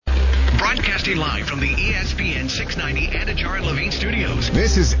Broadcasting live from the ESPN 690 Anajar and Levine studios.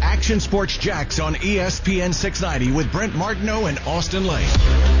 This is Action Sports Jax on ESPN 690 with Brent Martineau and Austin Lane.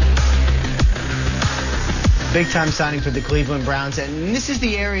 Big-time signing for the Cleveland Browns, and this is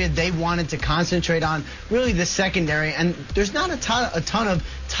the area they wanted to concentrate on, really the secondary, and there's not a ton of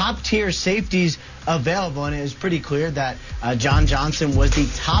top-tier safeties available, and it was pretty clear that John Johnson was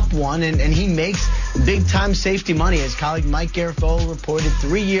the top one, and he makes big-time safety money. His colleague Mike Garafolo reported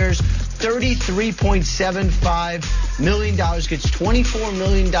 3 years, $33.75 million, gets $24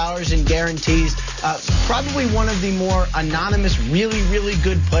 million in guarantees. Probably one of the more anonymous, really, really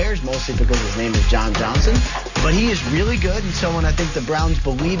good players, mostly because his name is John Johnson. But he is really good, and someone I think the Browns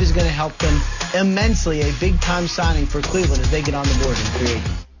believe is going to help them immensely. A big-time signing for Cleveland as they get on the board in free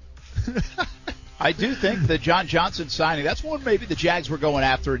agency. I do think the John Johnson signing, that's one maybe the Jags were going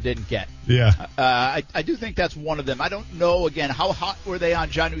after and didn't get. Yeah. I do think that's one of them. I don't know, again, how hot were they on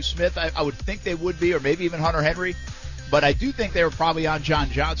Jonnu Smith? I would think they would be, or maybe even Hunter Henry. But I do think they were probably on John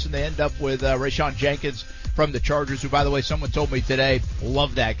Johnson. They end up with Rayshawn Jenkins from the Chargers, who, by the way, someone told me today,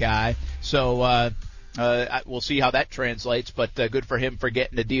 love that guy. So we'll see how that translates, but good for him for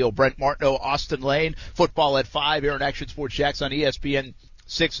getting a deal. Brent Martineau, Austin Lane, football at 5 here on Action Sports Jax on ESPN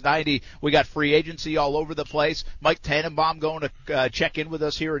 690. We got free agency all over the place. Mike Tannenbaum going to check in with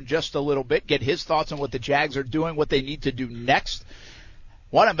us here in just a little bit, get his thoughts on what the Jags are doing, what they need to do next.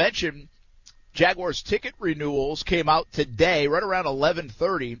 Want to mention Jaguars ticket renewals came out today right around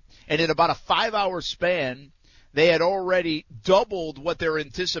 11:30, and in about a 5-hour span, they had already doubled what their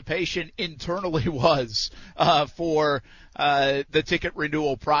anticipation internally was for the ticket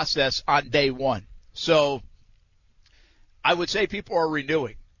renewal process on day one. So I would say people are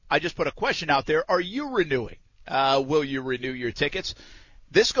renewing. I just put a question out there. Are you renewing? Will you renew your tickets?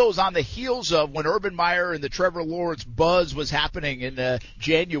 This goes on the heels of when Urban Meyer and the Trevor Lawrence buzz was happening in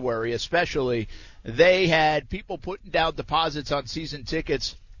January especially. They had people putting down deposits on season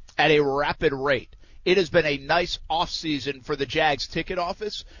tickets at a rapid rate. It has been a nice off-season for the Jags ticket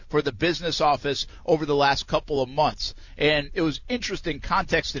office, for the business office over the last couple of months. And it was interesting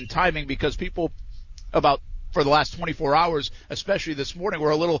context and timing because people for the last 24 hours, especially this morning,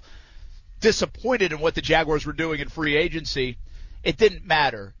 were a little disappointed in what the Jaguars were doing in free agency. It didn't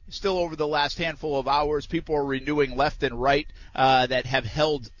matter. Still over the last handful of hours, people are renewing left and right that have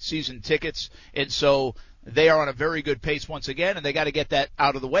held season tickets. And so they are on a very good pace once again, and they got to get that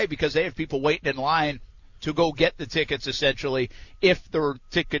out of the way because they have people waiting in line to go get the tickets, essentially, if their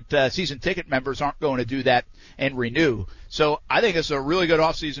season ticket members aren't going to do that and renew. So I think it's a really good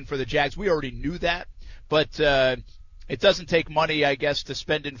offseason for the Jags. We already knew that, but it doesn't take money, I guess, to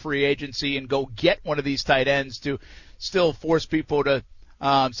spend in free agency and go get one of these tight ends to still force people to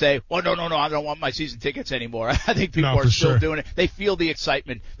say, well, no, I don't want my season tickets anymore. I think people are still doing it. They feel the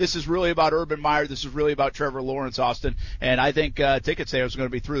excitement. This is really about Urban Meyer. This is really about Trevor Lawrence, Austin. And I think ticket sales are going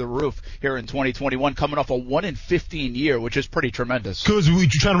to be through the roof here in 2021, coming off a 1-in-15 year, which is pretty tremendous. Kuz, you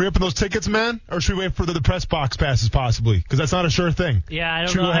trying to re-up those tickets, man? Or should we wait for the press box passes possibly? Because that's not a sure thing. Yeah, I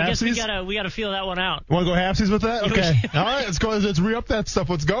don't know. I guess we gotta feel that one out. Want to go halfsies with that? Okay. All right, let's go. Let's re-up that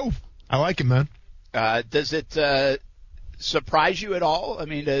stuff. Let's go. I like it, man. Does it surprise you at all? I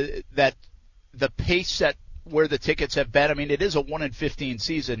mean, that the pace at where the tickets have been. I mean, it is a 1-in-15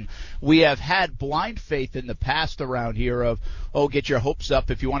 season. We have had blind faith in the past around here of, get your hopes up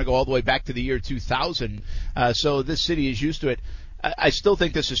if you want to go all the way back to the year 2000. So this city is used to it. I still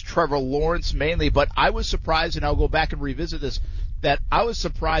think this is Trevor Lawrence mainly, but I was surprised, and I'll go back and revisit this, that I was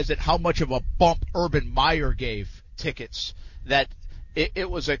surprised at how much of a bump Urban Meyer gave tickets, that it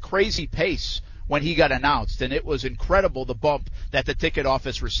was a crazy pace when he got announced, and it was incredible the bump that the ticket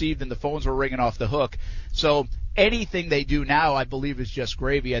office received, and the phones were ringing off the hook. So anything they do now, I believe, is just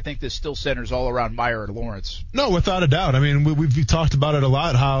gravy. I think this still centers all around Meyer and Lawrence. No, without a doubt. I mean, we've talked about it a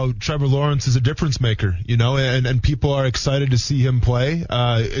lot, how Trevor Lawrence is a difference maker, and people are excited to see him play.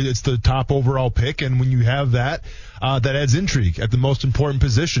 It's the top overall pick, and when you have that, that adds intrigue at the most important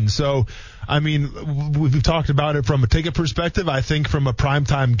position. So, I mean, we've talked about it from a ticket perspective. I think from a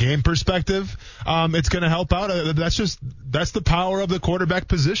primetime game perspective, it's going to help out. That's the power of the quarterback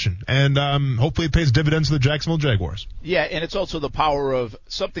position, and hopefully it pays dividends to the Jacksonville Jaguars. Yeah, and it's also the power of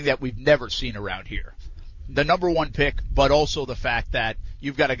something that we've never seen around here. The number one pick, but also the fact that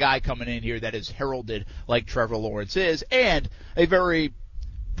you've got a guy coming in here that is heralded like Trevor Lawrence is, and a very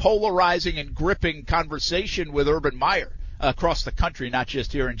polarizing and gripping conversation with Urban Meyer across the country, not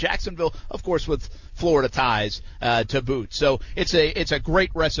just here in Jacksonville, of course, with Florida ties to boot. So it's a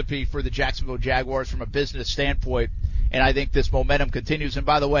great recipe for the Jacksonville Jaguars from a business standpoint. and I think this momentum continues. And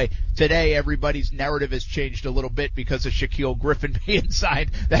by the way, today everybody's narrative has changed a little bit because of Shaquille Griffin being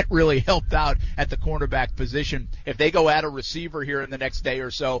signed. That really helped out at the cornerback position. If they go add a receiver here in the next day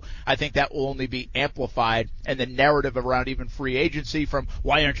or so, I think that will only be amplified, and the narrative around even free agency from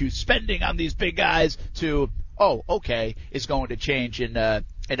why aren't you spending on these big guys to, oh, okay, is going to change in a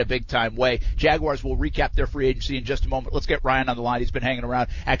big time way. Jaguars will recap their free agency in just a moment. Let's get Ryan on the line. He's been hanging around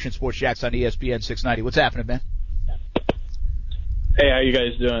Action Sports Jax on ESPN 690. What's happening, man? Hey, how you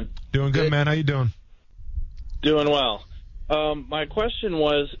guys doing? Doing good, man. How you doing? Doing well. My question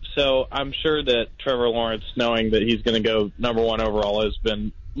was, so I'm sure that Trevor Lawrence, knowing that he's going to go number 1 overall, has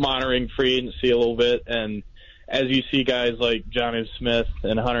been monitoring free agency a little bit. And as you see guys like Jonnu Smith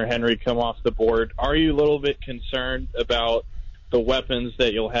and Hunter Henry come off the board, are you a little bit concerned about the weapons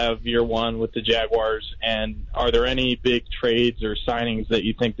that you'll have year one with the Jaguars? And are there any big trades or signings that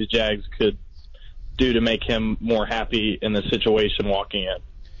you think the Jags could do to make him more happy in the situation walking in?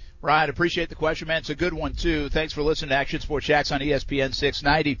 Right, appreciate the question, man. It's a good one, too. Thanks for listening to Action Sports Jax on ESPN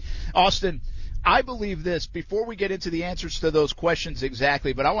 690. Austin, I believe this, before we get into the answers to those questions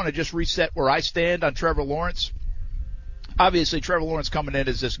exactly, but I want to just reset where I stand on Trevor Lawrence. Obviously, Trevor Lawrence coming in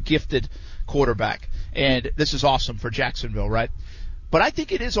as this gifted quarterback, and this is awesome for Jacksonville, right? But I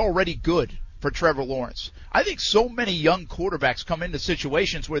think it is already good for Trevor Lawrence. I think so many young quarterbacks come into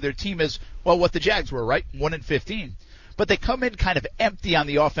situations where their team is, well, what the Jags were, right? 1-15. But they come in kind of empty on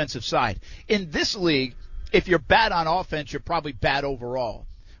the offensive side. In this league, if you're bad on offense, you're probably bad overall.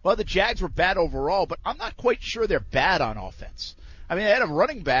 Well, the Jags were bad overall, but I'm not quite sure they're bad on offense. I mean, they had a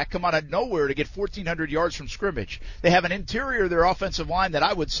running back come out of nowhere to get 1,400 yards from scrimmage. They have an interior of their offensive line that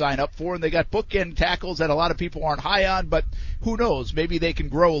I would sign up for, and they got bookend tackles that a lot of people aren't high on, but who knows? Maybe they can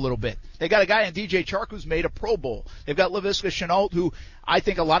grow a little bit. They got a guy in DJ Chark who's made a Pro Bowl. They've got Laviska Shenault, who I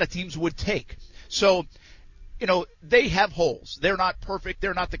think a lot of teams would take. So, you know, they have holes. They're not perfect.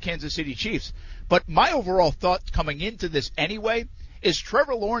 They're not the Kansas City Chiefs. But my overall thought coming into this anyway is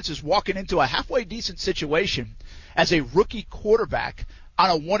Trevor Lawrence is walking into a halfway decent situation as a rookie quarterback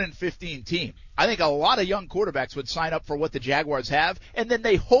on a 1-15 team. I think a lot of young quarterbacks would sign up for what the Jaguars have, and then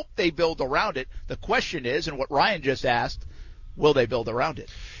they hope they build around it. The question is, and what Ryan just asked, will they build around it?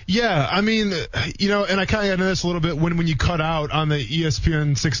 Yeah, I mean, you know, and I kind of got into this a little bit when you cut out on the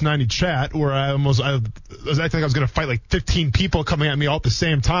ESPN 690 chat, where I was acting like I was going to fight like 15 people coming at me all at the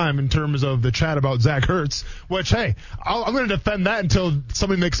same time in terms of the chat about Zach Ertz, which, hey, I'm going to defend that until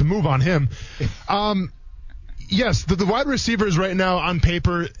somebody makes a move on him. Yes, the wide receivers right now on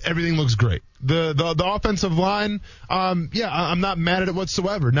paper, everything looks great. The offensive line, I'm not mad at it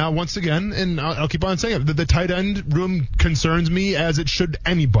whatsoever. Now, once again, and I'll keep on saying it, the tight end room concerns me as it should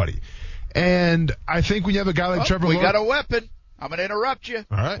anybody. And I think when you have a guy like Trevor Lawrence, we got a weapon. I'm going to interrupt you.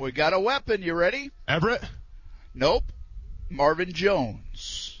 All right. We got a weapon. You ready? Everett? Nope. Marvin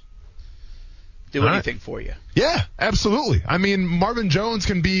Jones. Do anything for you. Yeah, absolutely. I mean, Marvin Jones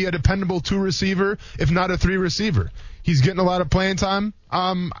can be a dependable 2 receiver, if not a 3 receiver. He's getting a lot of playing time.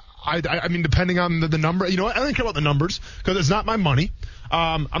 I mean, depending on the number. You know what? I don't care about the numbers because it's not my money.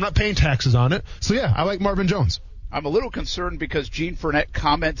 I'm not paying taxes on it. So, yeah, I like Marvin Jones. I'm a little concerned because Gene Fournette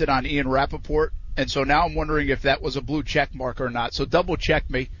commented on Ian Rappaport, and so now I'm wondering if that was a blue check mark or not. So double check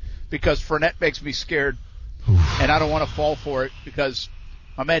me because Fournette makes me scared, and I don't want to fall for it because –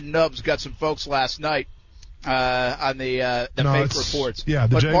 my man Nubbs got some folks last night on the fake reports. Yeah,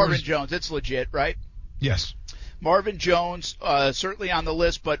 but Jaguars. Marvin Jones, it's legit, right? Yes. Marvin Jones, certainly on the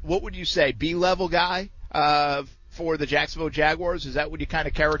list, but what would you say, B-level guy for the Jacksonville Jaguars? Is that what you kind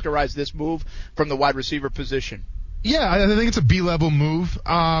of characterize this move from the wide receiver position? Yeah, I think it's a B-level move.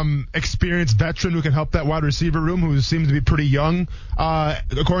 Experienced veteran who can help that wide receiver room, who seems to be pretty young.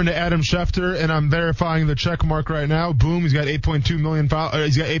 According to Adam Schefter, and I'm verifying the check mark right now. Boom, he's got 8.2 million followers.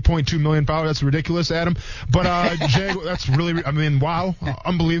 He's got 8.2 million followers. That's ridiculous, Adam. But that's really, I mean, wow,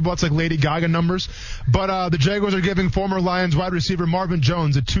 unbelievable. It's like Lady Gaga numbers. But the Jaguars are giving former Lions wide receiver Marvin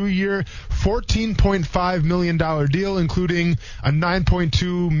Jones a 2-year, $14.5 million deal, including a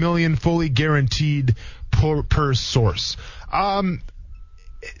 $9.2 million fully guaranteed per source. To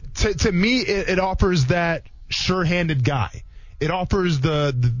me, it offers that sure-handed guy. It offers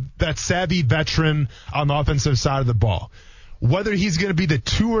that savvy veteran on the offensive side of the ball. Whether he's going to be the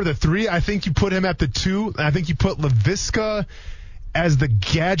 2 or the 3, I think you put him at the 2. I think you put Laviska as the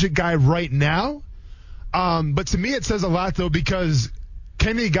gadget guy right now. But to me, it says a lot, though, because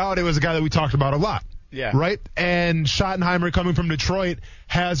Kenny Golladay was a guy that we talked about a lot. Yeah. Right? And Schottenheimer, coming from Detroit,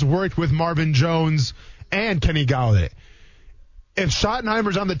 has worked with Marvin Jones and Kenny Golladay. If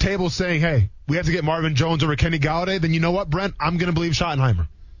Schottenheimer's on the table saying, hey, we have to get Marvin Jones over Kenny Golladay, then you know what, Brent? I'm going to believe Schottenheimer.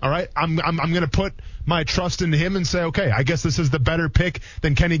 All right, I'm going to put my trust into him and say, okay, I guess this is the better pick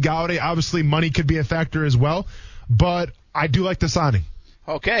than Kenny Golladay. Obviously, money could be a factor as well, but I do like the signing.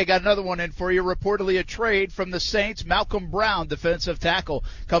 Okay, got another one in for you. Reportedly a trade from the Saints. Malcolm Brown, defensive tackle,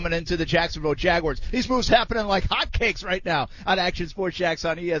 coming into the Jacksonville Jaguars. These moves happening like hotcakes right now on Action Sports Jax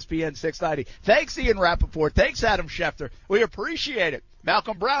on ESPN 690. Thanks, Ian Rappaport. Thanks, Adam Schefter. We appreciate it.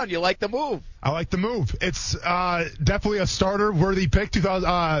 Malcolm Brown, you like the move? I like the move. It's definitely a starter-worthy pick.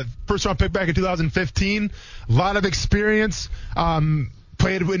 First-round pick back in 2015. A lot of experience.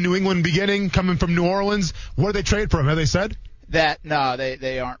 Played in New England beginning, coming from New Orleans. What did they trade for him? Have they said? No,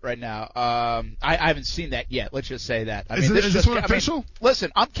 they aren't right now. I haven't seen that yet. Let's just say that. Is this one official?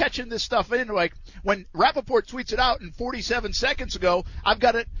 Listen, I'm catching this stuff in. Like when Rappaport tweets it out in 47 seconds ago, I've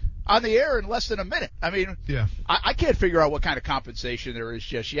got it on the air in less than a minute. I mean, yeah. I can't figure out what kind of compensation there is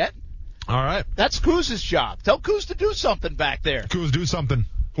just yet. All right. That's Kuz's job. Tell Kuz to do something back there. Kuz, do something.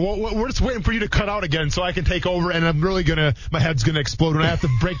 Well, we're just waiting for you to cut out again so I can take over, and I'm really my head's going to explode when I have to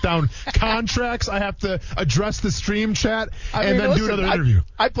break down contracts. I have to address the stream chat and then do another interview.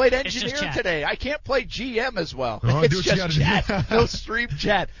 I played engineer today. I can't play GM as as well. It's just chat. No stream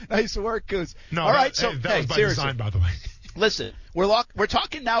chat. Nice work, Kuz. No, all right, so that was by seriously. design, by the way. Listen, we're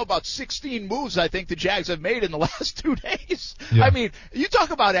talking now about 16 moves I think the Jags have made in the last 2 days. Yeah. I mean, you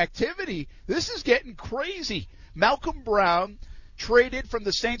talk about activity. This is getting crazy. Malcolm Brown traded from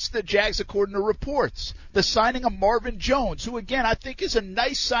the Saints to the Jags according to reports. The signing of Marvin Jones, who again I think is a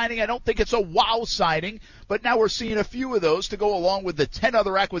nice signing. I don't think it's a wow signing, but now we're seeing a few of those to go along with the 10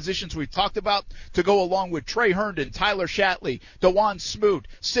 other acquisitions we've talked about, to go along with Trey Herndon, Tyler Shatley, DeJuan Smoot,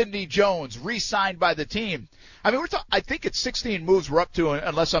 Sidney Jones, re-signed by the team. I mean, I think it's 16 moves we're up to,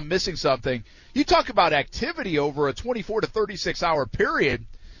 unless I'm missing something. You talk about activity over a 24 to 36 hour period.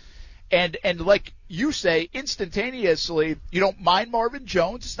 And like you say, instantaneously, you don't mind Marvin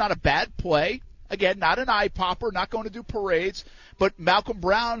Jones. It's not a bad play. Again, not an eye popper, not going to do parades. But Malcolm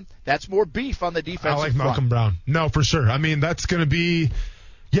Brown, that's more beef on the defensive front. I like Malcolm Brown. No, for sure. I mean, that's going to be,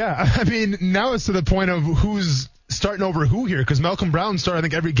 I mean, now it's to the point of who's starting over who here, because Malcolm Brown started, I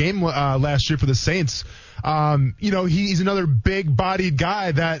think, every game last year for the Saints. He's another big-bodied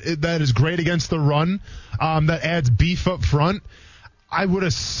guy that is great against the run, that adds beef up front. I would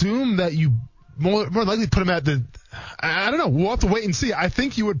assume that you more likely put him at the – I don't know. We'll have to wait and see. I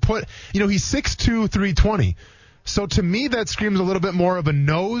think you would put – he's 6'2", 320. So to me, that screams a little bit more of a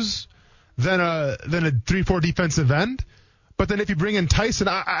nose than a 3-4 defensive end. But then if you bring in Tyson,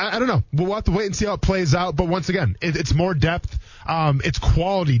 I don't know. We'll have to wait and see how it plays out. But once again, it's more depth. It's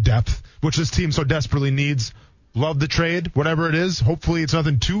quality depth, which this team so desperately needs. Love the trade, whatever it is. Hopefully it's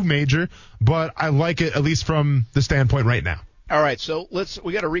nothing too major. But I like it, at least from the standpoint right now. All right, so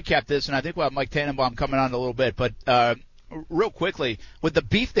we got to recap this, and I think we'll have Mike Tannenbaum coming on in a little bit. But real quickly, with the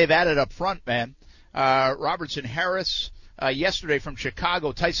beef they've added up front, man, Robertson Harris yesterday from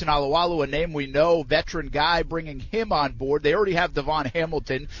Chicago, Tyson Alualu, a name we know, veteran guy, bringing him on board. They already have Devon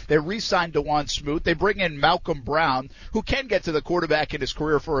Hamilton. They re-signed DeJuan Smoot. They bring in Malcolm Brown, who can get to the quarterback in his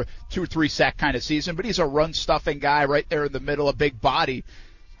career for a 2 or 3 sack kind of season, but he's a run-stuffing guy right there in the middle, a big body.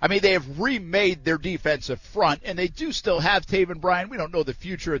 I mean, they have remade their defensive front, and they do still have Taven Bryan. We don't know the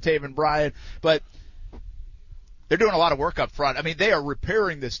future of Taven Bryan, but they're doing a lot of work up front. I mean, they are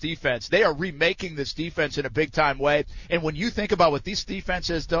repairing this defense. They are remaking this defense in a big-time way. And when you think about what this defense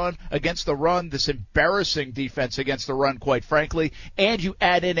has done against the run, this embarrassing defense against the run, quite frankly, and you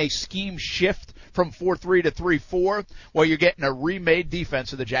add in a scheme shift from 4-3 to 3-4, well, you're getting a remade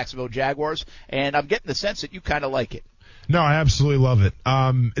defense of the Jacksonville Jaguars, and I'm getting the sense that you kind of like it. No, I absolutely love it.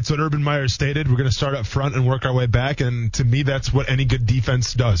 It's what Urban Meyer stated. We're going to start up front and work our way back, and to me, that's what any good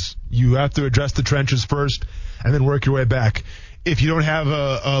defense does. You have to address the trenches first and then work your way back. If you don't have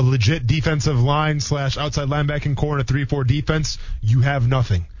a legit defensive line / outside linebacking core and a 3-4 defense, you have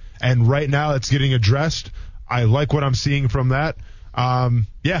nothing. And right now, it's getting addressed. I like what I'm seeing from that.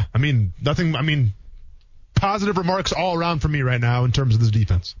 Positive remarks all around for me right now in terms of this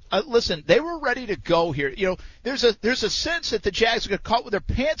defense. Listen, they were ready to go here. There's a sense that the Jags got caught with their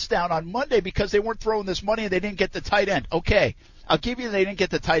pants down on Monday because they weren't throwing this money and they didn't get the tight end. Okay, I'll give you they didn't get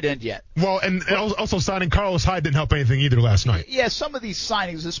the tight end yet. Well, and also signing Carlos Hyde didn't help anything either last night. Yeah, some of these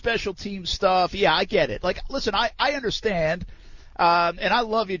signings, the special team stuff, yeah, I get it. Like, listen, I understand. And I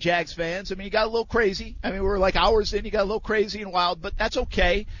love you, Jags fans. I mean, you got a little crazy. I mean, we were like hours in, you got a little crazy and wild, but that's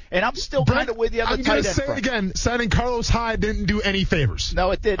okay. And I'm still kind of with you on the tight end front. I'm going to say it again, signing Carlos Hyde didn't do any favors.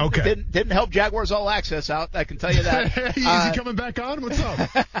 No, it didn't. Okay. It didn't help Jaguars All Access out, I can tell you that. Is he coming back on? What's up?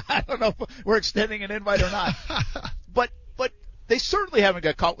 I don't know if we're extending an invite or not. But they certainly haven't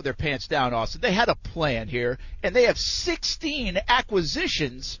got caught with their pants down, Austin. They had a plan here, and they have 16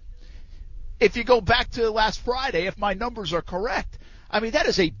 acquisitions. If you go back to last Friday, if my numbers are correct, I mean, that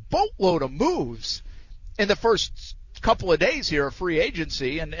is a boatload of moves in the first couple of days here of free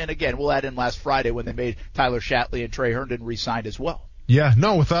agency. And again, we'll add in last Friday when they made Tyler Shatley and Trey Herndon re-signed as well. Yeah,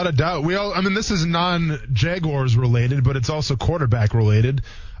 no, without a doubt. This is non-Jaguars related, but it's also quarterback related.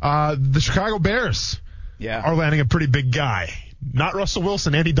 The Chicago Bears are landing a pretty big guy. Not Russell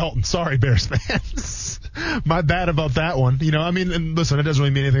Wilson, Andy Dalton. Sorry, Bears fans. My bad about that one. And listen, it doesn't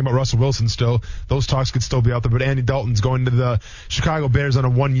really mean anything about Russell Wilson still. Those talks could still be out there, but Andy Dalton's going to the Chicago Bears on a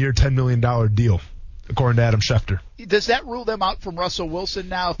 1-year, $10 million deal, according to Adam Schefter. Does that rule them out from Russell Wilson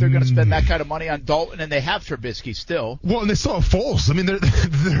now if they're going to spend that kind of money on Dalton, and they have Trubisky still? Well, and they still have Foles. I mean,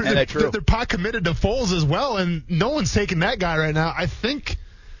 they're pot committed to Foles as well, and no one's taking that guy right now. I think...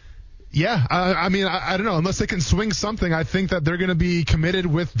 Yeah, I don't know. Unless they can swing something, I think that they're going to be committed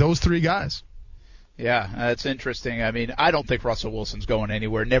with those three guys. Yeah, that's interesting. I mean, I don't think Russell Wilson's going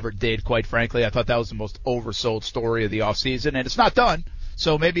anywhere. Never did, quite frankly. I thought that was the most oversold story of the offseason, and it's not done.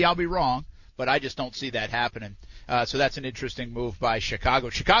 So maybe I'll be wrong, but I just don't see that happening. So that's an interesting move by Chicago.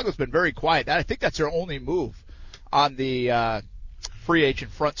 Chicago's been very quiet. I think that's their only move on the free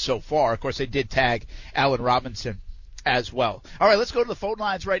agent front so far. Of course, they did tag Allen Robinson as well. All right, let's go to the phone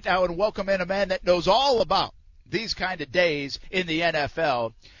lines right now and welcome in a man that knows all about these kind of days in the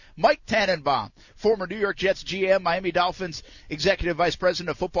NFL. Mike Tannenbaum, former New York Jets GM, Miami Dolphins Executive Vice President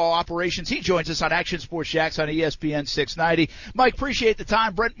of Football Operations. He joins us on Action Sports Jax on ESPN 690. Mike, appreciate the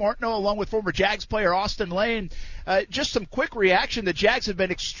time. Brent Martineau, along with former Jags player Austin Lane. Just some quick reaction. The Jags have been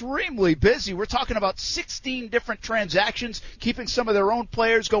extremely busy. We're talking about 16 different transactions, keeping some of their own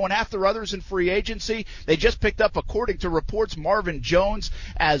players, going after others in free agency. They just picked up, according to reports, Marvin Jones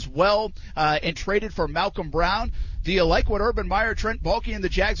as well, and traded for Malcolm Brown. Do you like what Urban Meyer, Trent Baalke, and the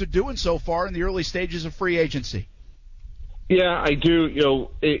Jags are doing so far in the early stages of free agency? Yeah, I do.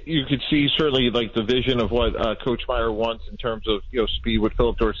 You could see certainly like the vision of what Coach Meyer wants in terms of speed with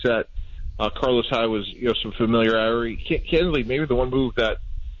Philip Dorsett. Carlos Hyde was some familiarity. Candidly, maybe the one move that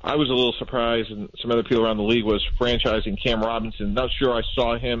I was a little surprised, and some other people around the league, was franchising Cam Robinson. Not sure I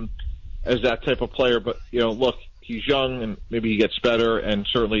saw him as that type of player, but look, he's young and maybe he gets better, and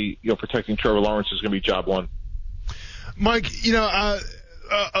certainly protecting Trevor Lawrence is going to be job one. Mike,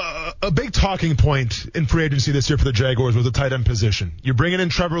 a big talking point in free agency this year for the Jaguars was the tight end position. You're bringing in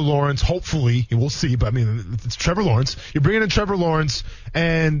Trevor Lawrence, hopefully, we'll see, but it's Trevor Lawrence. You're bringing in Trevor Lawrence,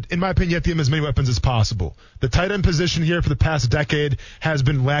 and in my opinion, you have to give him as many weapons as possible. The tight end position here for the past decade has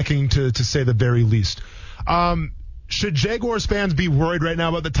been lacking, to say the very least. Should Jaguars fans be worried right now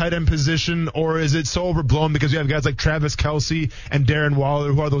about the tight end position, or is it so overblown because you have guys like Travis Kelce and Darren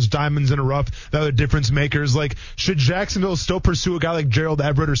Waller who are those diamonds in the rough that are difference makers? Like, should Jacksonville still pursue a guy like Gerald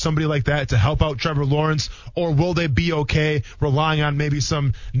Everett or somebody like that to help out Trevor Lawrence, or will they be okay relying on maybe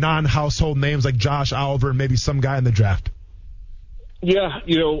some non-household names like Josh Oliver and maybe some guy in the draft? Yeah,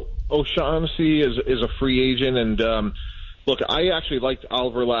 O'Shaughnessy is a free agent, and look, I actually liked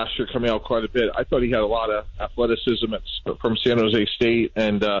Oliver last year coming out quite a bit. I thought he had a lot of athleticism from San Jose State,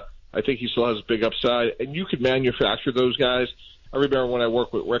 and I think he still has a big upside. And you could manufacture those guys. I remember when I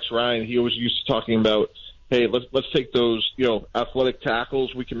worked with Rex Ryan, he always used to talking about, hey, let's take those athletic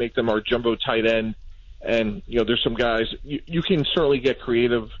tackles. We can make them our jumbo tight end. And there's some guys you can certainly get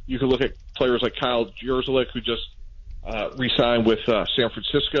creative. You can look at players like Kyle Jerzelik, who just re-signed with San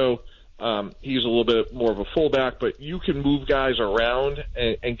Francisco. He's a little bit more of a fullback, but you can move guys around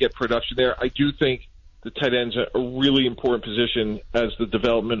and get production there. I do think the tight end's a really important position as the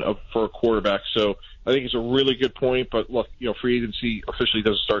development for a quarterback. So I think it's a really good point. But look, free agency officially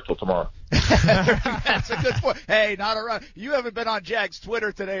doesn't start till tomorrow. That's a good point. Hey, not around. You haven't been on Jags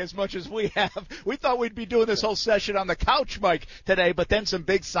Twitter today as much as we have. We thought we'd be doing this whole session on the couch, Mike, today, but then some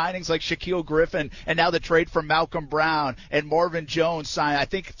big signings like Shaquille Griffin, and now the trade for Malcolm Brown and Marvin Jones signed.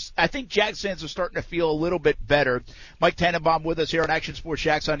 I think Jags fans are starting to feel a little bit better. Mike Tannenbaum with us here on Action Sports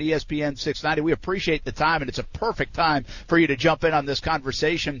Jax on ESPN 690. We appreciate the time, and it's a perfect time for you to jump in on this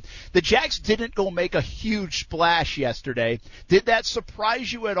conversation. The Jags didn't go make a huge splash yesterday. Did that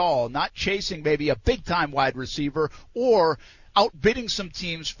surprise you at all? Not chasing maybe a big-time wide receiver or outbidding some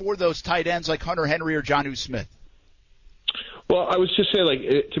teams for those tight ends like Hunter Henry or Jonnu Smith? Well, I would just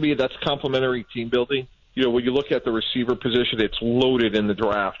say, to me, that's complementary team building. When you look at the receiver position, it's loaded in the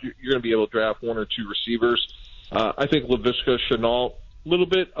draft. You're going to be able to draft one or two receivers. I think Laviska Shenault, a little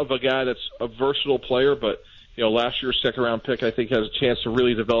bit of a guy that's a versatile player, but last year's second-round pick, I think, has a chance to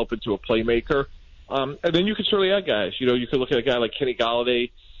really develop into a playmaker. And then you can certainly add guys. You could look at a guy like Kenny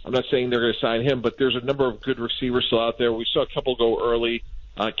Golladay. I'm not saying they're going to sign him, but there's a number of good receivers still out there. We saw a couple go early.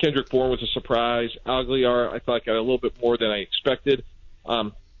 Kendrick Bourne was a surprise. Aguilar, I thought, got a little bit more than I expected.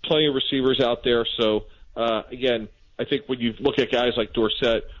 Plenty of receivers out there. So, again, I think when you look at guys like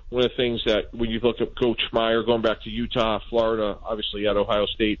Dorsett, one of the things that when you look at Coach Meyer going back to Utah, Florida, obviously at Ohio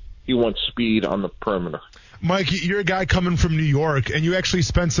State, he wants speed on the perimeter. Mike, you're a guy coming from New York, and you actually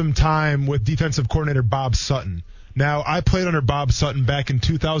spent some time with defensive coordinator Bob Sutton. Now, I played under Bob Sutton back in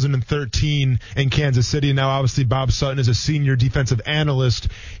 2013 in Kansas City. Now, obviously, Bob Sutton is a senior defensive analyst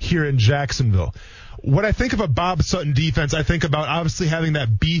here in Jacksonville. When I think of a Bob Sutton defense, I think about obviously having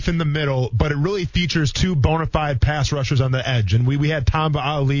that beef in the middle, but it really features two bona fide pass rushers on the edge. And we had Tamba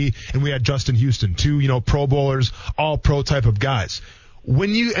Ali and we had Justin Houston, two, Pro Bowlers, all pro type of guys.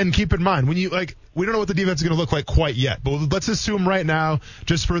 And keep in mind, we don't know what the defense is going to look like quite yet, but let's assume right now,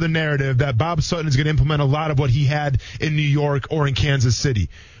 just for the narrative, that Bob Sutton is going to implement a lot of what he had in New York or in Kansas City.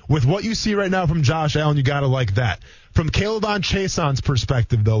 With what you see right now from Josh Allen, you got to like that. From K'Lavon Chaison's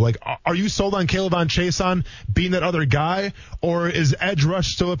perspective, though, are you sold on K'Lavon Chaison being that other guy, or is edge rush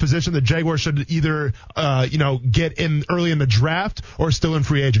still a position the Jaguars should either, get in early in the draft or still in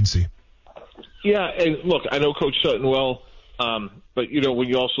free agency? Yeah, and look, I know Coach Sutton well. But, when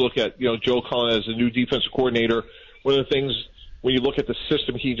you also look at, Joe Cullen as a new defensive coordinator, one of the things when you look at the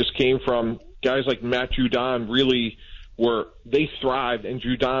system he just came from, guys like Matt Judon really they thrived, and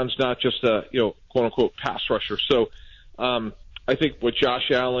Judon's not just a, quote unquote pass rusher. So, I think with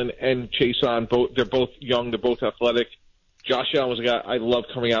Josh Allen and Chason, they're both young, they're both athletic. Josh Allen was a guy I loved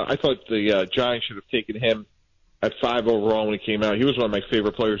coming out. I thought the Giants should have taken him at 5 overall when he came out. He was one of my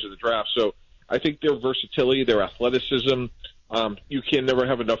favorite players of the draft. So I think their versatility, their athleticism, you can never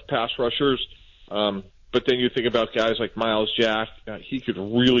have enough pass rushers. But then you think about guys like Miles Jack. He could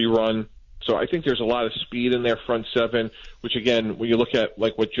really run. So I think there's a lot of speed in their front seven, which, again, when you look at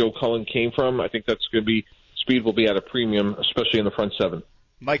like what Joe Cullen came from, I think that's going to be speed will be at a premium, especially in the front seven.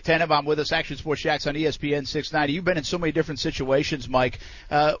 Mike Tannenbaum with us, Action Sports Jax on ESPN 690. You've been in so many different situations, Mike.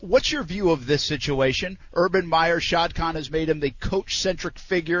 What's your view of this situation? Urban Meyer, Shad Khan has made him the coach-centric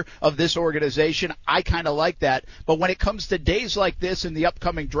figure of this organization. I kind of like that. But when it comes to days like this in the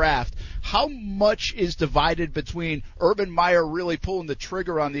upcoming draft, how much is divided between Urban Meyer really pulling the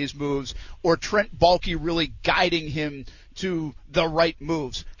trigger on these moves or Trent Baalke really guiding him to the right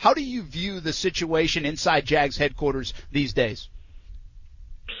moves? How do you view the situation inside Jags headquarters these days?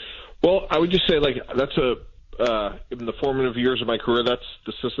 Well, I would just say, that's in the formative years of my career, that's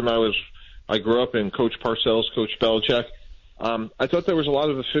the system I grew up in, Coach Parcells, Coach Belichick. I thought there was a lot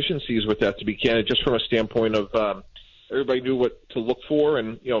of efficiencies with that, to be candid, just from a standpoint of everybody knew what to look for.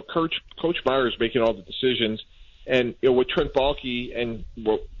 And, Coach Meyer is making all the decisions. And, with Trent Baalke and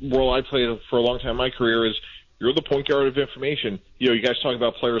what role I played for a long time in my career is you're the point guard of information. You guys talk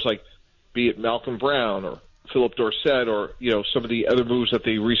about players like, be it Malcolm Brown or Philip Dorsett or, some of the other moves that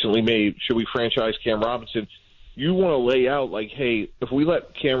they recently made. Should we franchise Cam Robinson? You want to lay out hey, if we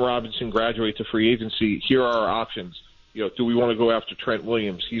let Cam Robinson graduate to free agency, here are our options. Do we want to go after Trent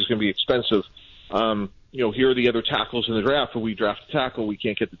Williams? He's going to be expensive. Here are the other tackles in the draft. If we draft a tackle, we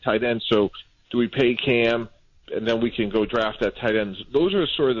can't get the tight end. So do we pay Cam and then we can go draft that tight end? Those are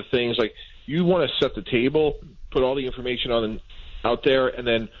sort of the things you want to set the table, put all the information out there, and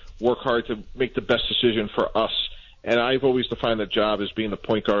then work hard to make the best decision for us. And I've always defined that job as being the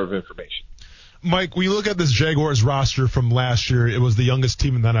point guard of information. Mike, when you look at this Jaguars roster from last year, it was the youngest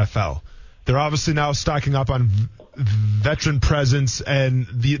team in the NFL. They're obviously now stocking up on veteran presence, and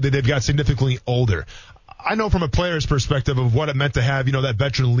they've got significantly older. I know from a player's perspective of what it meant to have, that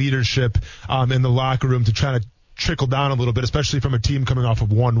veteran leadership in the locker room to try to trickle down a little bit, especially from a team coming off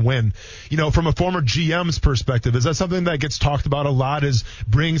of one win. From a former GM's perspective, is that something that gets talked about a lot, is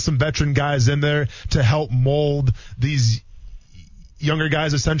bringing some veteran guys in there to help mold these younger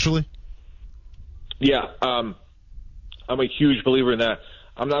guys essentially? Yeah, I'm a huge believer in that.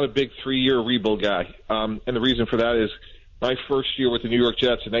 I'm not a big 3-year rebuild guy. And the reason for that is my first year with the New York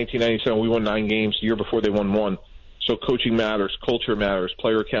Jets in 1997, we won 9 games. The year before, they won 1. So coaching matters, culture matters,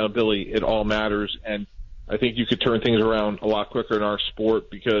 player accountability, it all matters. And I think you could turn things around a lot quicker in our sport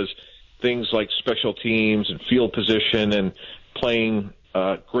because things like special teams and field position and playing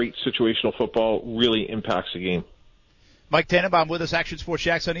great situational football really impacts the game. Mike Tannenbaum with us, Action Sports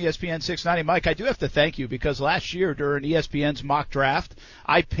Jax on ESPN 690. Mike, I do have to thank you because last year during ESPN's mock draft,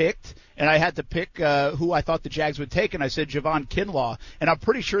 I picked, and I had to pick who I thought the Jags would take, and I said Javon Kinlaw. And I'm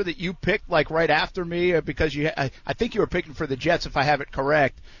pretty sure that you picked right after me because I think you were picking for the Jets if I have it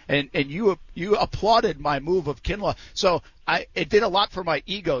correct. And you applauded my move of Kinlaw. So It did a lot for my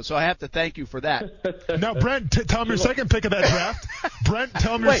ego, so I have to thank you for that. Now, Brent, tell him your second pick of that draft. Brent,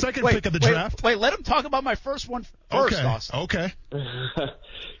 tell him your second pick of the draft. Wait, let him talk about my first one first, Austin. Okay.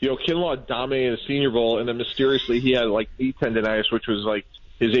 Kinlaw dominated the Senior Bowl, and then mysteriously he had knee tendonitis, which was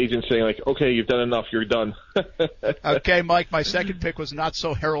his agent saying okay, you've done enough, you're done. Okay, Mike, my second pick was not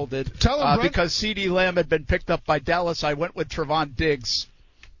so heralded. Tell him, Brent. Because CeeDee Lamb had been picked up by Dallas, I went with Trevon Diggs.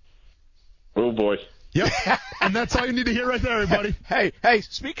 Oh boy. Yep, and that's all you need to hear right there, everybody. Hey,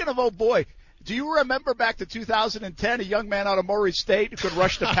 speaking of oh boy, do you remember back to 2010, a young man out of Murray State who could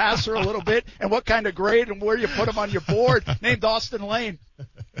rush the passer a little bit, and what kind of grade and where you put him on your board, named Austin Lane?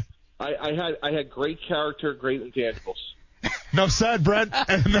 I had great character, great intangibles. Enough said, Brent.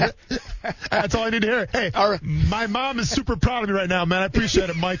 And that's all I need to hear. Hey, my mom is super proud of me right now, man. I appreciate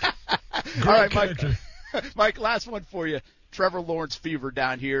it, Mike. Great all right, character. Mike, last one for you. Trevor Lawrence fever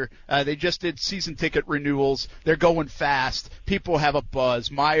down here. They just did season ticket renewals. They're going fast. People have a buzz.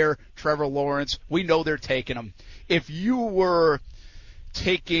 Meyer, Trevor Lawrence, we know they're taking them. If you were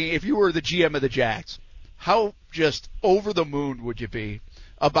the GM of the Jags, how just over the moon would you be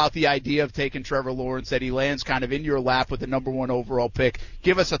about the idea of taking Trevor Lawrence, that he lands kind of in your lap with the number 1 overall pick?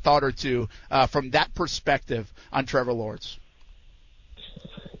 Give us a thought or two from that perspective on Trevor Lawrence.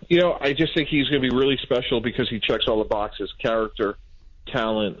 I just think he's going to be really special because he checks all the boxes: character,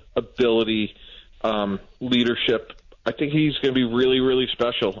 talent, ability, leadership. I think he's going to be really, really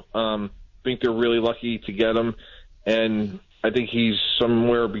special. I think they're really lucky to get him, and I think he's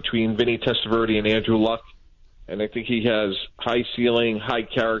somewhere between Vinny Testaverde and Andrew Luck, and I think he has high ceiling, high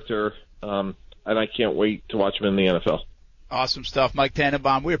character, and I can't wait to watch him in the NFL. Awesome stuff, Mike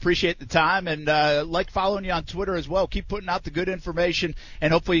Tannenbaum. We appreciate the time and like following you on Twitter as well. Keep putting out the good information,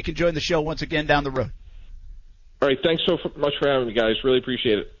 and hopefully you can join the show once again down the road. All right, thanks so much for having me, guys. Really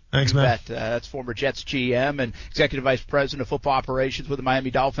appreciate it. Thanks, man. That's former Jets GM and Executive Vice President of Football Operations with the Miami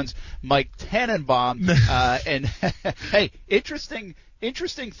Dolphins, Mike Tannenbaum. And, hey, interesting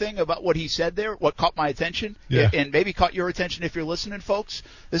thing about what he said there, what caught my attention, and maybe caught your attention if you're listening, folks.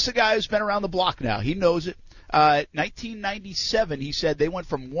 This is a guy who's been around the block now. He knows it. 1997, he said they went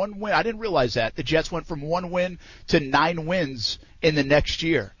from 1 win. I didn't realize that. The Jets went from 1 win to 9 wins in the next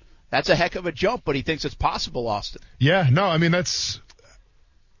year. That's a heck of a jump, but he thinks it's possible, Austin. Yeah, no, I mean,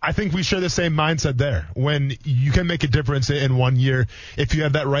 I think we share the same mindset there. When you can make a difference in 1 year, if you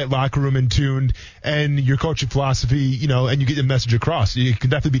have that right locker room in tuned and your coaching philosophy, and you get the message across, you can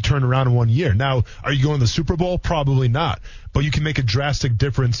definitely be turned around in 1 year. Now, are you going to the Super Bowl? Probably not. But you can make a drastic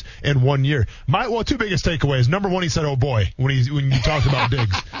difference in 1 year. Two biggest takeaways. Number one, he said, "Oh boy," when you talked about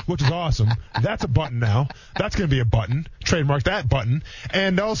Diggs, which is awesome. That's a button now. That's going to be a button. Trademark that button.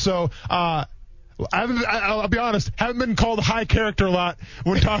 And also, I'll be honest, haven't been called high character a lot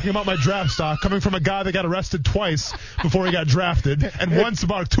when talking about my draft stock, coming from a guy that got arrested twice before he got drafted, and once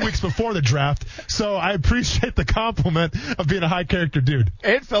about 2 weeks before the draft. So I appreciate the compliment of being a high character dude.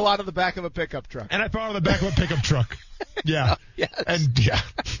 And fell out of the back of a pickup truck. And I fell out of the back of a pickup truck. Yeah. Yes. And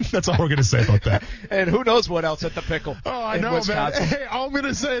that's all we're going to say about that. And who knows what else at the pickle. Oh, I know, Wisconsin. man. Hey, all I'm going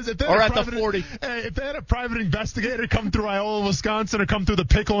to say is if they had a private investigator come through Iowa, Wisconsin, or come through the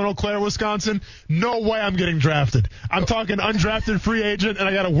pickle in Eau Claire, Wisconsin, no way I'm getting drafted. I'm talking undrafted free agent, and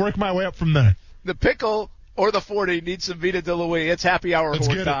I got to work my way up from there. The pickle or the 40 needs some Vita de Louis. It's happy hour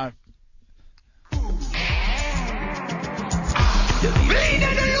horn time. Vita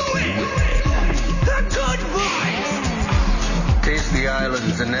de Louis, the good vibes. Taste the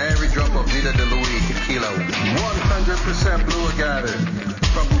islands and every drop of Vita de Louis tequila. 100% blue agave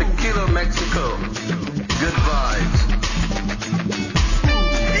from Tequila, Mexico. Good vibes.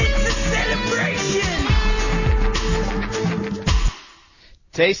 It's a celebration.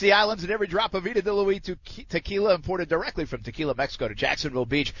 Taste the islands and every drop of Vita de Louis tequila imported directly from Tequila, Mexico to Jacksonville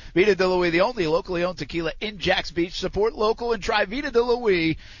Beach. Vita de Louis, the only locally owned tequila in Jax Beach. Support local and try Vita de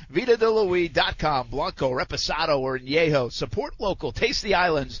Louis. VitaDeLouis.com. Blanco, Reposado, or Añejo. Support local. Taste the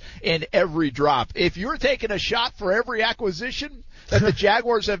islands in every drop. If you're taking a shot for every acquisition that the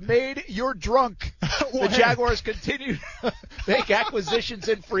Jaguars have made, you're drunk. The Jaguars continue to make acquisitions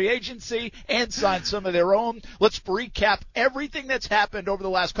in free agency and sign some of their own. Let's recap everything that's happened over the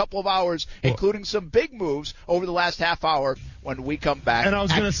last couple of hours, including some big moves over the last half hour when we come back. And I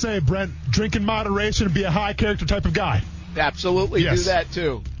was going to say, Brent, drink in moderation and be a high character type of guy. Absolutely, yes. Do that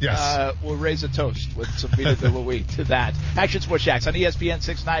too. Yes. We'll raise a toast with some Vita de Louis to that. Action Sports Jax on ESPN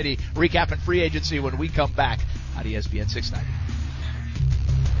 690, recapping free agency when we come back on ESPN 690.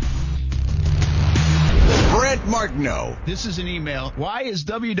 Brent Martineau. This is an email. Why is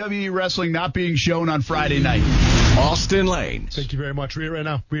WWE Wrestling not being shown on Friday night? Austin Lane. Thank you very much. Read it right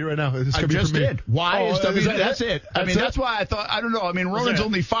now. This I just did. Why is W? That's it. That's why I thought. I don't know. I mean, Ronan's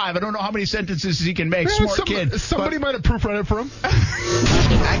only 5. I don't know how many sentences he can make. Smart kid. Somebody might have proofread it for him.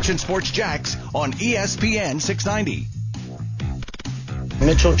 Action Sports Jax on ESPN 690.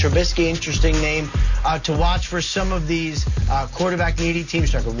 Mitchell Trubisky, interesting name to watch for some of these quarterback-needy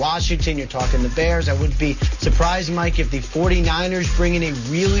teams. You're talking Washington, you're talking the Bears. I wouldn't be surprised, Mike, if the 49ers bring in a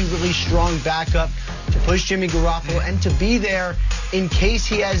really, really strong backup to push Jimmy Garoppolo and to be there in case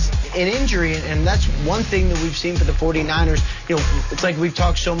he has an injury. And that's one thing that we've seen for the 49ers. You know, it's like we've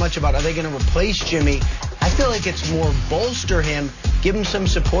talked so much about, are they going to replace Jimmy? I feel like it's more bolster him, give him some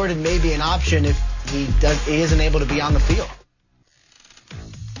support and maybe an option if he isn't able to be on the field.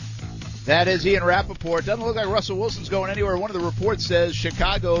 That is Ian Rappaport. Doesn't look like Russell Wilson's going anywhere. One of the reports says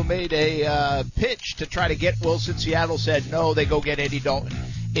Chicago made a pitch to try to get Wilson. Seattle said no, they go get Andy Dalton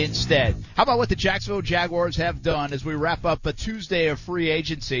instead. How about what the Jacksonville Jaguars have done as we wrap up a Tuesday of free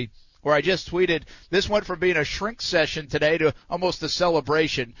agency, where I just tweeted, this went from being a shrink session today to almost a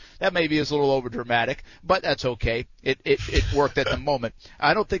celebration. That maybe is a little overdramatic, but that's okay. It worked at the moment.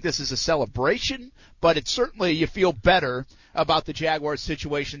 I don't think this is a celebration, but it's certainly you feel better about the Jaguars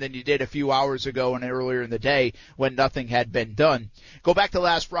situation than you did a few hours ago and earlier in the day when nothing had been done. Go back to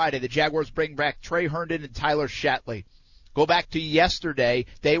last Friday. The Jaguars bring back Trey Herndon and Tyler Shatley. Go back to yesterday.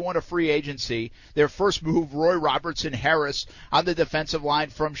 They won a free agency. Their first move, Roy Robertson Harris on the defensive line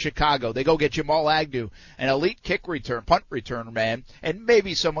from Chicago. They go get Jamal Agnew, an elite punt return man, and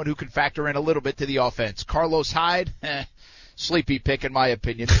maybe someone who can factor in a little bit to the offense. Carlos Hyde, sleepy pick in my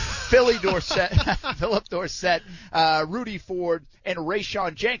opinion. Philip Dorsett, Rudy Ford, and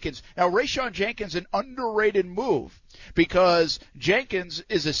Rayshawn Jenkins. Now, Rayshawn Jenkins, an underrated move, because Jenkins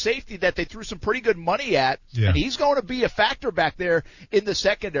is a safety that they threw some pretty good money at, and he's going to be a factor back there in the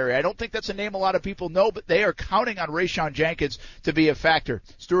secondary. I don't think that's a name a lot of people know, but they are counting on Rayshawn Jenkins to be a factor.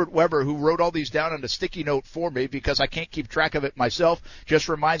 Stuart Weber, who wrote all these down on a sticky note for me because I can't keep track of it myself, just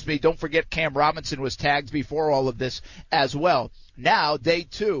reminds me, don't forget Cam Robinson was tagged before all of this as well. Now, day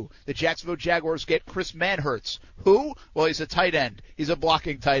 2, the Jacksonville Jaguars get Chris Manhertz. Who? Well, he's a tight end. He's a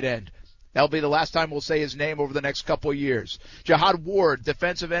blocking tight end. That'll be the last time we'll say his name over the next couple of years. Jihad Ward,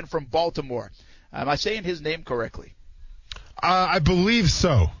 defensive end from Baltimore. Am I saying his name correctly? I believe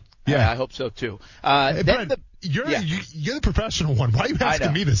so. Yeah, I hope so too. Brent, you're the professional one. Why are you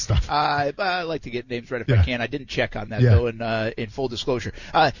asking me this stuff? I like to get names right if I can. I didn't check on that though. In full disclosure,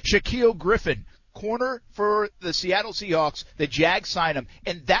 Shaquille Griffin, corner for the Seattle Seahawks. The Jags sign him,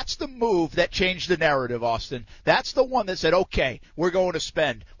 and that's the move that changed the narrative, Austin. That's the one that said, okay, we're going to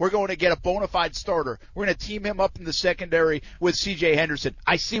spend. We're going to get a bona fide starter. We're going to team him up in the secondary with C.J. Henderson.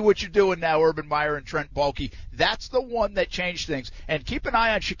 I see what you're doing now, Urban Meyer and Trent Baalke. That's the one that changed things. And keep an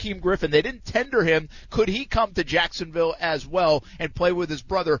eye on Shaquem Griffin. They didn't tender him. Could he come to Jacksonville as well and play with his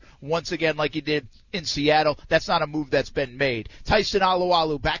brother once again like he did in Seattle? That's not a move that's been made. Tyson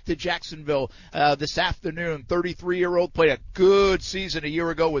Alualu back to Jacksonville this afternoon. 33-year-old, played a good season a year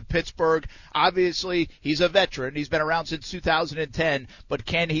ago with Pittsburgh. Obviously, he's a veteran. He's been around since 2010, but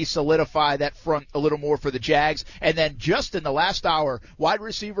can he solidify that front a little more for the Jags? And then just in the last hour, wide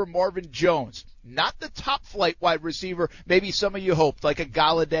receiver Marvin Jones. Not the top flight wide receiver maybe some of you hoped, like a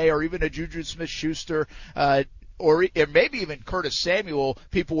Galladay or even a Juju Smith-Schuster, or maybe even Curtis Samuel.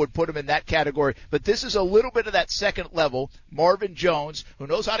 People would put him in that category. But this is a little bit of that second level. Marvin Jones, who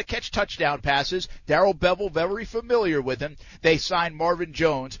knows how to catch touchdown passes. Darrell Bevell, very familiar with him. They signed Marvin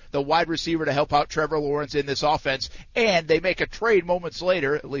Jones, the wide receiver, to help out Trevor Lawrence in this offense. And they make a trade moments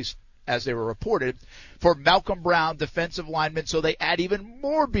later, at least as they were reported, for Malcolm Brown, defensive lineman, so they add even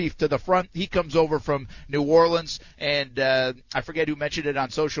more beef to the front. He comes over from New Orleans, and I forget who mentioned it on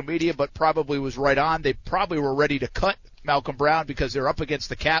social media, but probably was right on. They probably were ready to cut Malcolm Brown because they're up against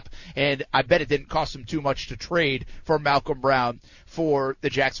the cap, and I bet it didn't cost them too much to trade for Malcolm Brown for the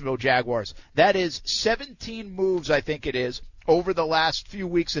Jacksonville Jaguars. That is 17 moves, I think it is, over the last few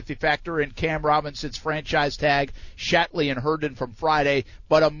weeks if you factor in Cam Robinson's franchise tag, Shatley and Herndon from Friday,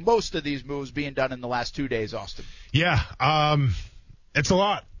 but most of these moves being done in the last 2 days, Austin. Yeah, it's a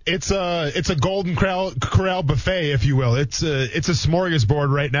lot. It's a golden corral buffet, if you will. It's a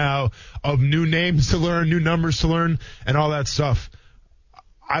smorgasbord right now of new names to learn, new numbers to learn, and all that stuff.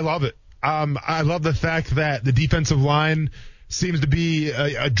 I love it. I love the fact that the defensive line seems to be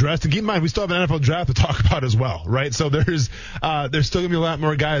addressed. And keep in mind, we still have an NFL draft to talk about as well, right? So there's still going to be a lot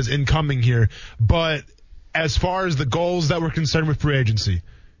more guys incoming here. But as far as the goals that we're concerned with free agency,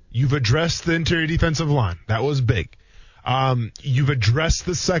 you've addressed the interior defensive line. That was big. You've addressed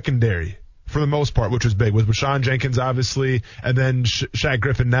the secondary for the most part, which was big, with Rashawn Jenkins, obviously, and then Shaq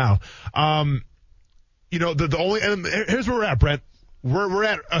Griffin now. the only, and here's where we're at, Brent. We're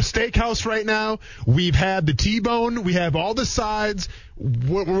at a steakhouse right now. We've had the T-bone. We have all the sides.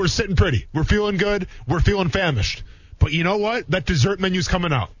 We're sitting pretty. We're feeling good. We're feeling famished. But you know what? That dessert menu's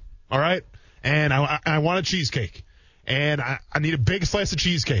coming out. All right? And I want a cheesecake. And I need a big slice of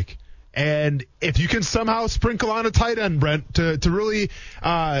cheesecake. And if you can somehow sprinkle on a tight end, Brent, to really,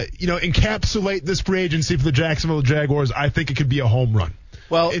 encapsulate this free agency for the Jacksonville Jaguars, I think it could be a home run.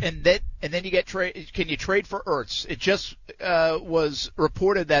 Well, and then you get can you trade for Ertz? It just was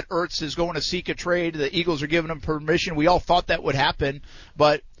reported that Ertz is going to seek a trade. The Eagles are giving him permission. We all thought that would happen,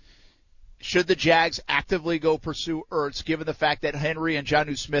 but should the Jags actively go pursue Ertz, given the fact that Henry and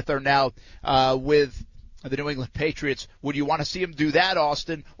Jonnu Smith are now with the New England Patriots? Would you want to see him do that,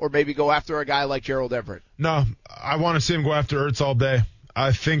 Austin, or maybe go after a guy like Gerald Everett? No, I want to see him go after Ertz all day.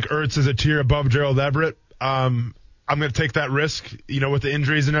 I think Ertz is a tier above Gerald Everett. I'm going to take that risk, with the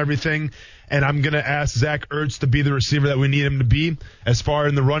injuries and everything, and I'm going to ask Zach Ertz to be the receiver that we need him to be. As far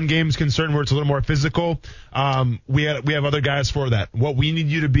as the run game is concerned, where it's a little more physical, we have other guys for that. What we need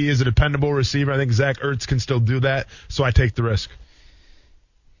you to be is a dependable receiver. I think Zach Ertz can still do that, so I take the risk.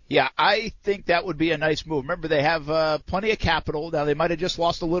 Yeah, I think that would be a nice move. Remember, they have plenty of capital. Now, they might have just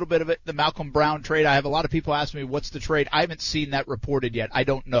lost a little bit of it, the Malcolm Brown trade. I have a lot of people asking me, what's the trade? I haven't seen that reported yet. I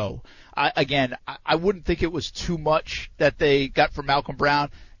don't know. I wouldn't think it was too much that they got for Malcolm Brown.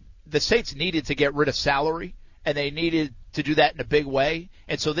 The Saints needed to get rid of salary, and they needed to do that in a big way.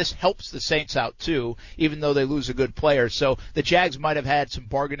 And so this helps the Saints out, too, even though they lose a good player. So the Jags might have had some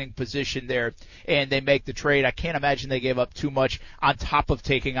bargaining position there, and they make the trade. I can't imagine they gave up too much on top of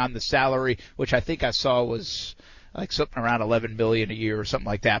taking on the salary, which I think I saw was like something around $11 million a year or something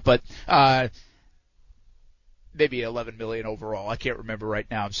like that. But maybe $11 million overall. I can't remember right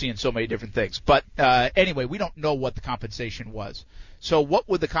now. I'm seeing so many different things. But anyway, we don't know what the compensation was. So what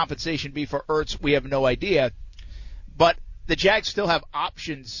would the compensation be for Ertz? We have no idea. But the Jags still have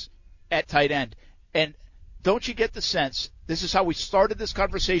options at tight end. And don't you get the sense, this is how we started this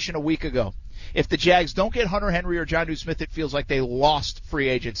conversation a week ago. If the Jags don't get Hunter Henry or Jonnu Smith, it feels like they lost free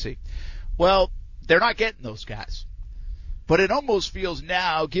agency. Well, they're not getting those guys. But it almost feels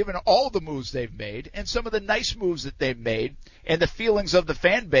now, given all the moves they've made and some of the nice moves that they've made and the feelings of the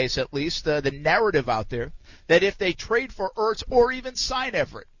fan base, at least, the narrative out there, that if they trade for Ertz or even sign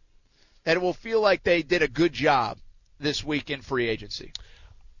Everett, that it will feel like they did a good job this week in free agency.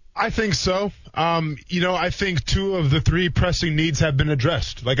 I think so. I think 2 of the 3 pressing needs have been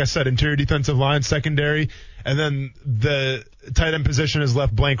addressed. Like I said, interior defensive line, secondary, and then the tight end position is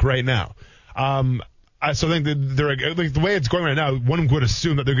left blank right now. I think that the way it's going right now, one would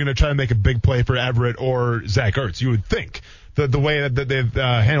assume that they're going to try to make a big play for Everett or Zach Ertz. You would think the way that they've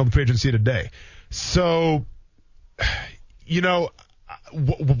handled the free agency today. So,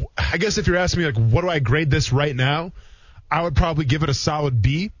 I guess if you're asking me, what do I grade this right now? I would probably give it a solid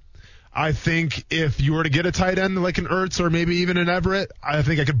B. I think if you were to get a tight end like an Ertz or maybe even an Everett, I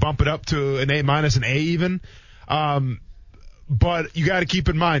think I could bump it up to an A-, an A even. But you got to keep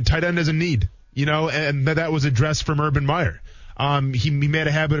in mind, tight end is a need, and that was addressed from Urban Meyer. He made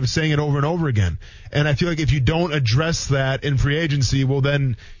a habit of saying it over and over again. And I feel like if you don't address that in free agency, well,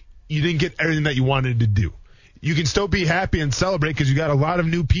 then you didn't get everything that you wanted to do. You can still be happy and celebrate because you got a lot of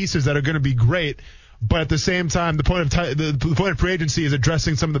new pieces that are going to be great. But at the same time, the point of free agency is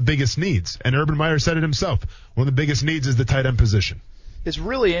addressing some of the biggest needs. And Urban Meyer said it himself. One of the biggest needs is the tight end position. It's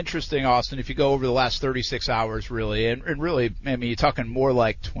really interesting, Austin, if you go over the last 36 hours, really. And really, I mean, you're talking more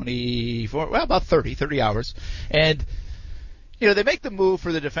like 24, well, about 30 hours. And, they make the move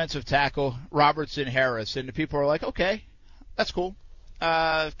for the defensive tackle, Robertson Harris. And the people are like, okay, that's cool.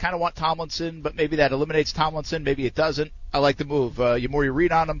 Kind of want Tomlinson, but maybe that eliminates Tomlinson. Maybe it doesn't. I like the move. The more you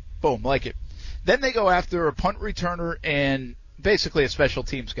read on him, boom, like it. Then they go after a punt returner and basically a special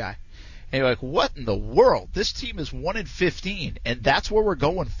teams guy. And you're like, what in the world? This team is 1-15, and that's where we're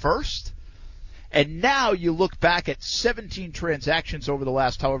going first? And now you look back at 17 transactions over the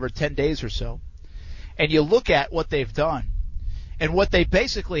last, 10 days or so, and you look at what they've done. And what they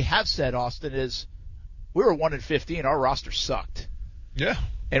basically have said, Austin, is we were 1-15, our roster sucked. Yeah.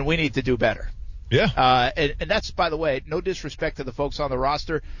 And we need to do better. Yeah. And that's, by the way, no disrespect to the folks on the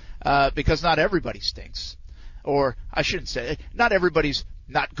roster, because not everybody stinks. Or I shouldn't say, not everybody's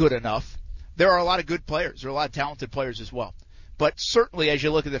not good enough. There are a lot of good players. There are a lot of talented players as well. But certainly as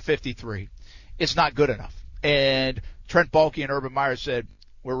you look at the 53, it's not good enough. And Trent Baalke and Urban Meyer said,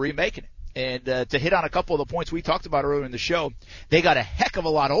 we're remaking it. And to hit on a couple of the points we talked about earlier in the show, they got a heck of a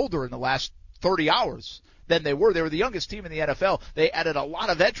lot older in the last 30 hours than they were. They were the youngest team in the NFL. They added a lot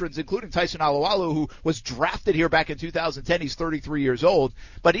of veterans, including Tyson Alualu, who was drafted here back in 2010. He's 33 years old.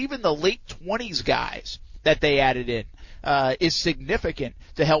 But even the late 20s guys that they added in is significant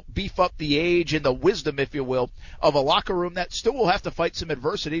to help beef up the age and the wisdom, if you will, of a locker room that still will have to fight some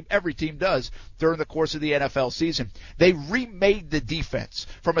adversity. Every team does during the course of the NFL season. They remade the defense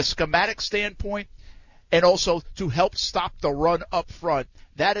from a schematic standpoint and also to help stop the run up front.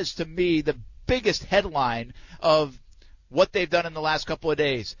 That is, to me, the biggest headline of what they've done in the last couple of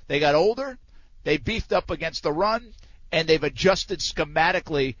days. They got older, they beefed up against the run, and they've adjusted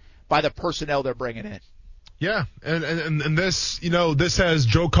schematically by the personnel they're bringing in. Yeah, and this, this has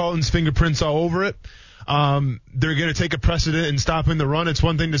Joe Cullen's fingerprints all over it. They're going to take a precedent in stopping the run. It's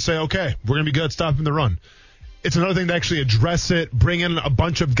one thing to say, okay, we're going to be good at stopping the run. It's another thing to actually address it, bring in a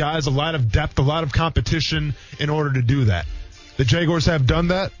bunch of guys, a lot of depth, a lot of competition in order to do that. The Jaguars have done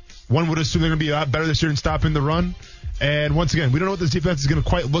that. One would assume they're going to be a lot better this year in stopping the run. And once again, we don't know what this defense is going to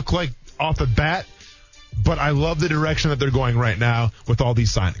quite look like off the bat, but I love the direction that they're going right now with all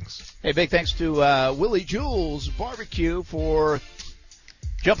these signings. Hey, big thanks to Willie Jules Barbecue for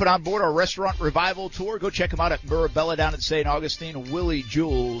jumping on board our restaurant revival tour. Go check them out at Mirabella down in St. Augustine. Willie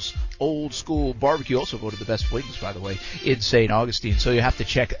Jules Old School Barbecue. Also voted the best wings, by the way, in St. Augustine. So you have to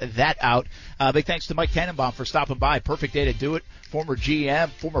check that out. Big thanks to Mike Tannenbaum for stopping by. Perfect day to do it. Former GM,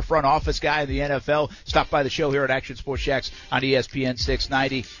 former front office guy in the NFL. Stopped by the show here at Action Sports Jax on ESPN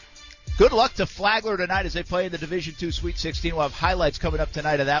 690. Good luck to Flagler tonight as they play in the Division II Sweet 16. We'll have highlights coming up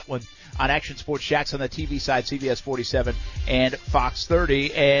tonight of that one on Action Sports Jax on the TV side, CBS 47 and Fox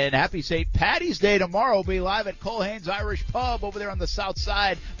 30. And happy St. Patty's Day tomorrow. We'll be live at Colhane's Irish Pub over there on the south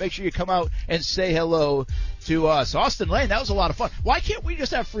side. Make sure you come out and say hello to us. Austin Lane, that was a lot of fun. Why can't we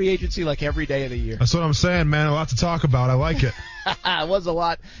just have free agency like every day of the year? That's what I'm saying, man. A lot to talk about. I like it. It was a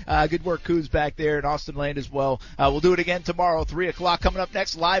lot. Good work, Coos, back there in Austin Lane as well. We'll do it again tomorrow, 3 o'clock. Coming up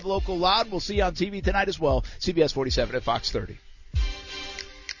next, live, local, loud. We'll see you on TV tonight as well, CBS 47 and Fox 30.